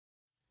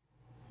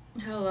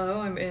Hello,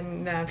 I'm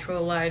in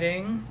natural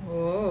lighting.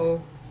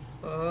 Whoa.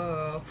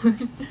 Whoa.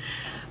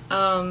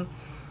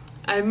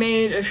 I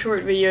made a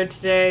short video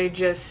today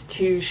just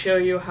to show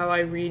you how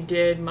I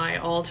redid my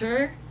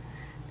altar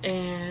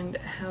and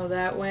how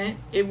that went.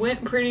 It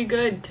went pretty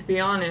good, to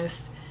be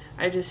honest.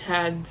 I just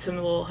had some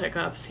little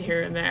hiccups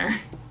here and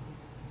there.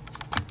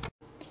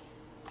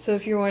 So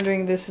if you're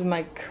wondering, this is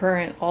my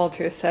current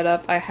altar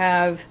setup. I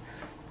have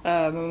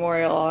a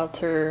memorial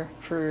altar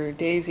for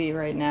Daisy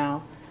right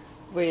now,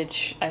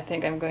 which I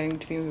think I'm going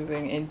to be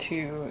moving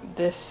into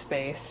this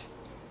space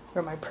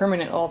where my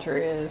permanent altar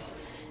is.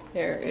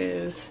 There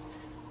is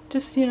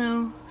just,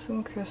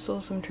 some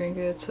crystals, some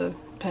trinkets, a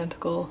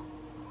pentacle,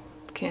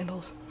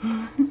 candles.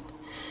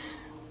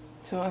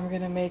 So I'm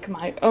gonna make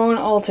my own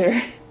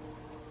altar.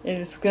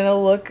 It's gonna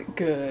look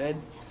good.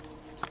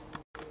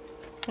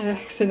 I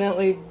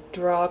accidentally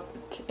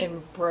dropped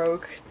and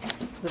broke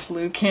the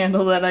blue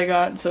candle that I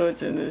got, so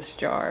it's in this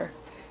jar.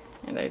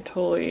 And I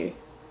totally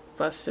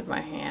busted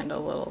my hand a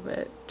little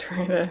bit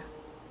trying to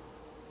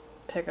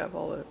pick up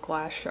all the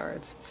glass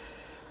shards.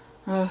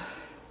 So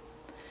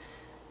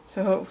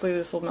hopefully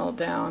this will melt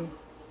down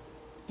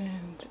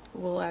and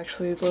will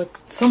actually look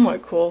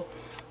somewhat cool.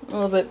 A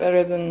little bit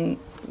better than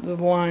the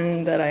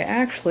one that I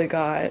actually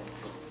got.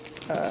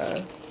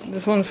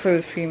 This one's for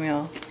the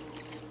female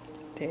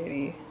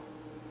deity.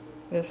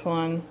 This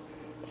one,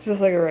 it's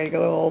just like a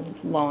regular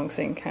old long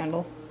sink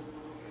candle.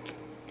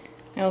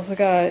 I also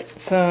got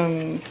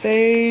some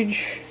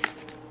sage,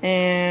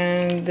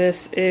 and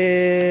this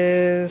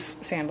is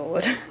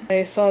sandalwood.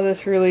 I saw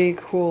this really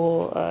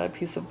cool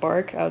piece of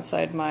bark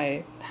outside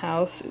my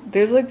house.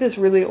 There's like this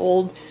really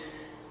old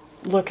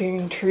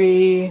looking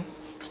tree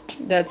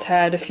that's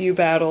had a few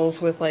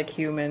battles with like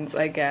humans,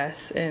 I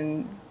guess,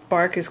 and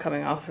bark is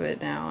coming off of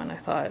it now, and I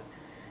thought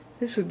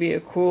this would be a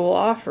cool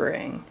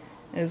offering,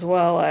 as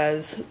well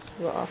as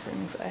the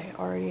offerings I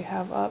already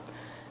have up.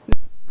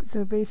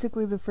 So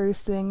basically the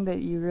first thing that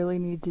you really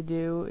need to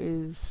do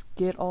is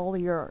get all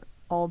your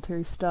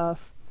altar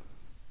stuff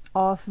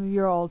off of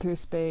your altar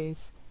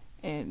space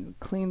and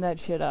clean that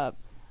shit up.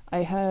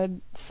 I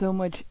had so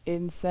much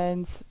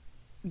incense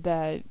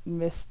that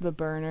missed the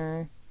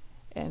burner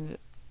and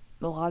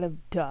a lot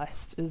of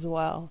dust as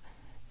well.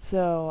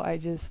 So I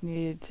just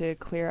needed to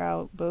clear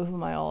out both of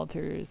my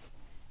altars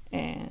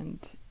and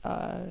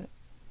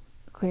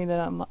clean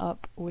them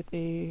up with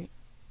a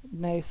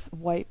nice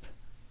wipe,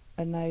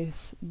 a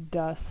nice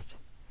dust.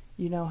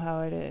 You know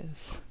how it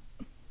is.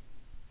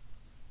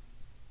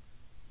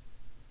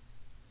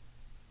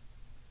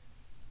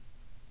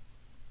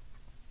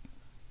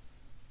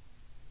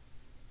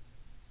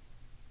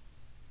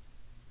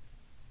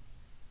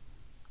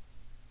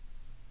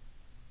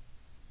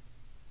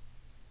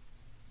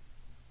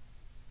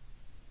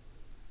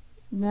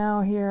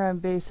 Now here I'm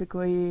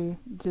basically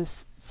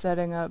just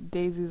setting up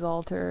Daisy's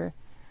altar.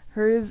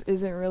 Hers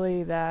isn't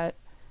really that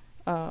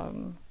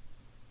time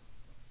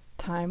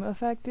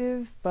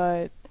effective,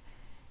 but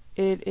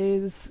it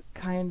is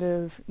kind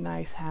of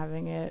nice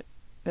having it,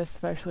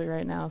 especially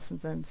right now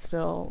since I'm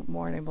still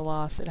mourning the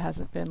loss. It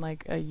hasn't been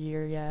like a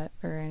year yet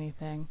or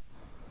anything.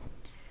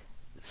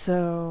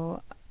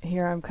 So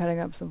here I'm cutting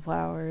up some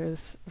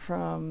flowers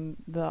from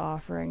the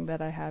offering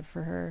that I had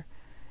for her,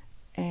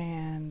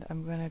 and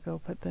I'm gonna go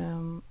put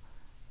them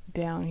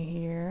down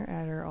here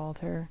at her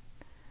altar.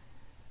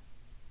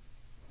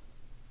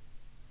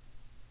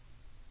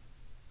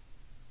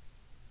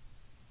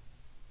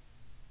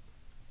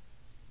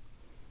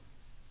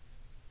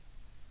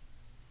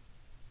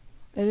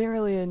 I didn't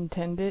really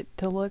intend it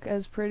to look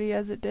as pretty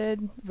as it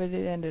did, but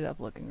it ended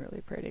up looking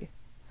really pretty.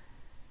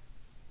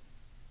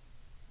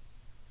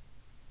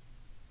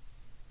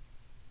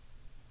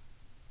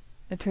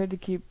 I tried to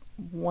keep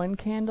one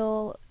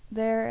candle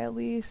there at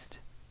least,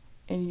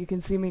 and you can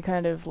see me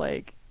kind of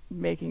like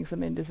making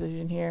some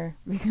indecision here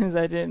because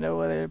I didn't know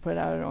whether to put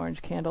out an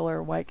orange candle or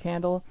a white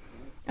candle.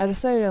 I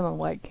decided on a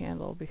white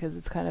candle because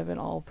it's kind of an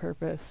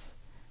all-purpose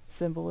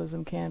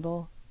symbolism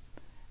candle.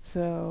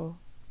 So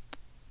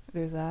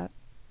there's that.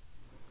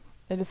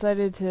 I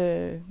decided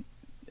to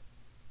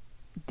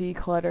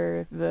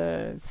declutter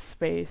the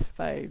space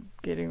by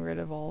getting rid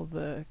of all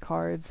the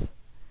cards.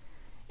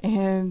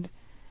 And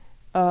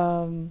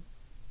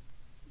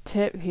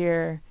tip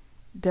here,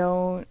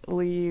 don't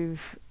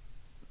leave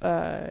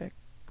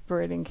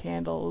burning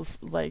candles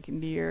like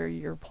near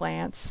your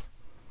plants.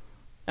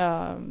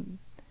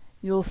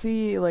 You'll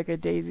see like a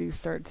daisy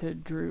start to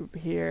droop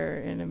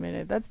here in a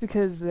minute. That's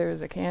because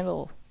there's a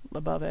candle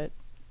above it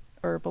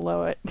or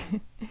below it.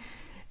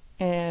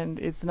 And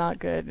it's not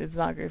good. It's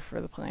not good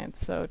for the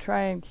plants. So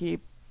try and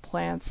keep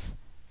plants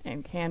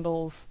and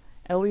candles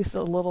at least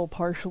a little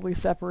partially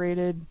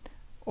separated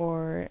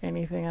or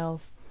anything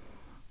else.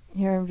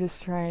 Here I'm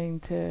just trying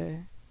to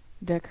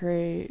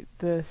decorate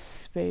the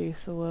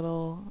space a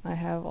little. I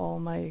have all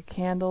my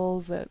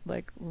candles that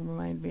like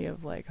remind me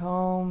of like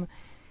home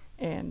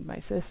and my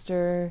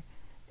sister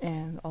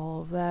and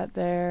all of that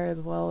there, as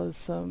well as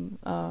some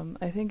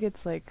I think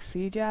it's like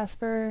sea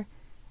jasper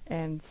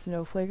and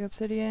snowflake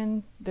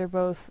obsidian. They're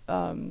both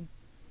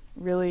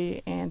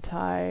really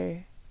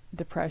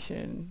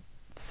anti-depression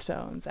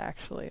stones,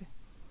 actually.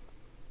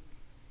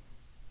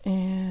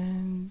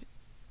 And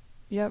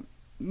yep,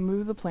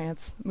 move the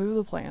plants, move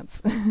the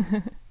plants.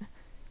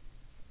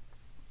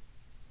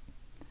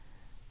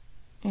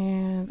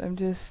 And I'm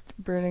just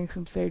burning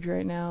some sage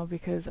right now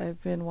because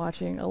I've been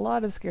watching a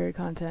lot of scary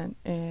content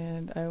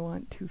and I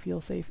want to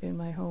feel safe in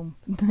my home.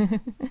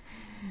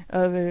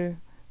 Other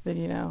than,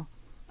 you know,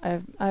 I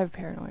have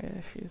paranoia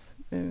issues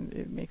and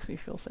it makes me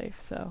feel safe,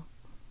 so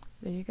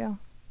there you go.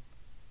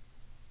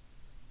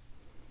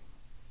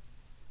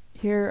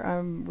 Here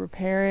I'm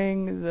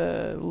repairing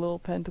the little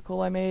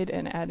pentacle I made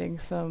and adding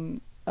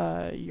some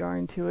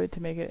yarn to it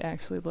to make it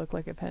actually look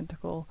like a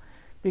pentacle,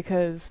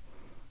 because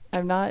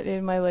I'm not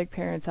in my like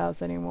parents'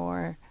 house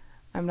anymore.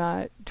 I'm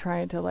not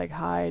trying to like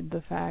hide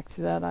the fact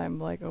that I'm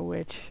like a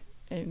witch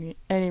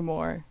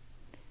anymore,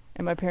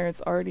 and my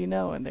parents already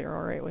know and they're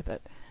alright with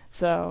it.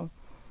 So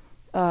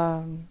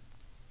I'm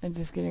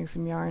just getting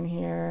some yarn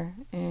here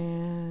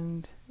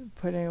and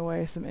putting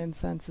away some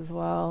incense as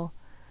well.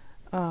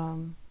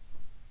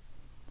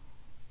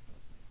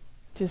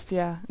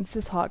 Yeah, it's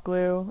just hot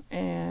glue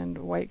and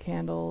white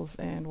candles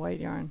and white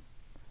yarn.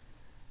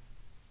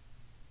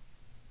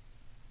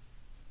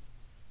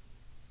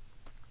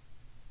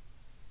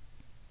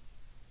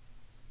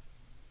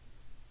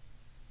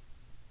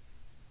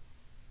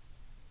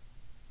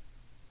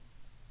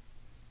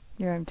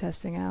 Here I'm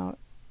testing out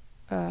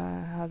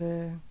how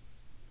to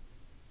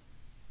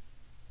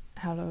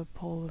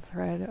pull the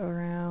thread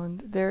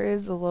around. There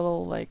is a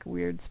little like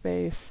weird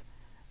space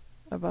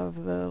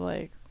above the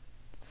like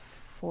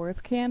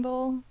 4th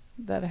candle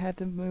that I had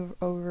to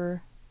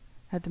maneuver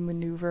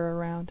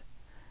around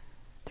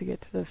to get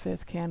to the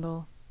 5th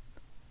candle.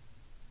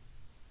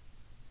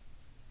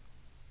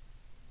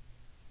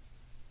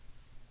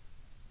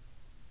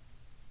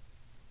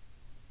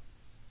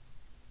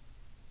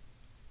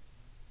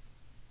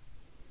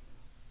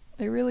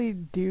 I really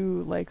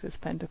do like this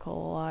pentacle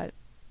a lot,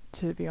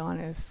 to be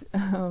honest.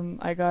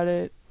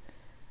 I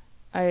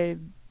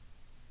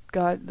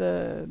got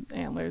the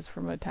antlers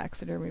from a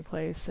taxidermy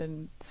place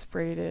and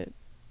spray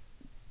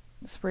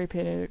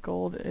painted it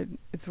gold.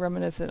 It's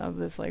reminiscent of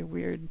this like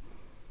weird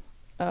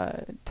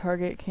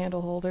Target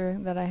candle holder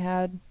that I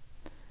had.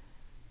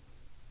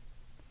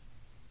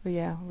 But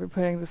yeah, we're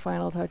putting the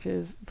final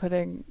touches,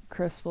 putting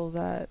crystals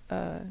at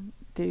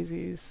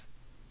Daisy's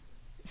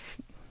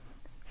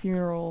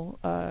funeral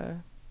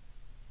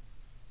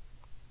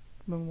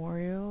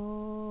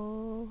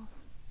memorial.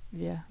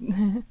 Yeah.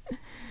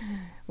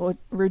 Well,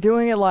 we're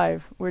doing it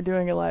live. We're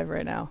doing it live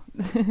right now.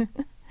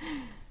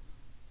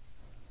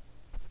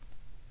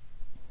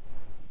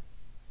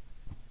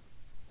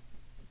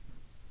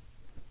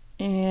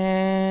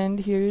 And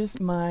here's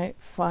my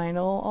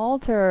final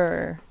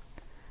altar.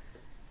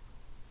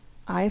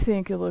 I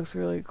think it looks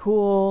really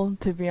cool,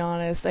 to be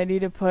honest. I need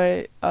to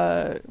put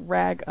a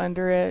rag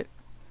under it,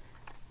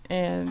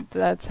 and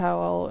that's how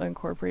I'll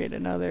incorporate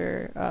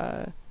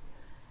another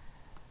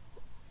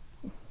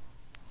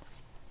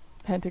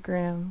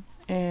pentagram.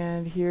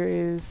 And here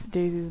is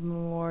Daisy's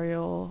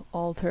memorial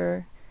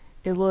altar.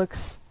 It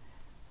looks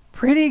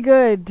pretty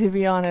good, to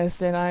be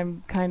honest, and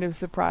I'm kind of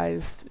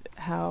surprised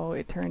how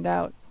it turned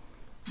out.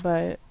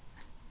 But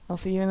I'll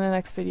see you in the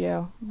next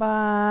video.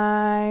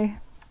 Bye!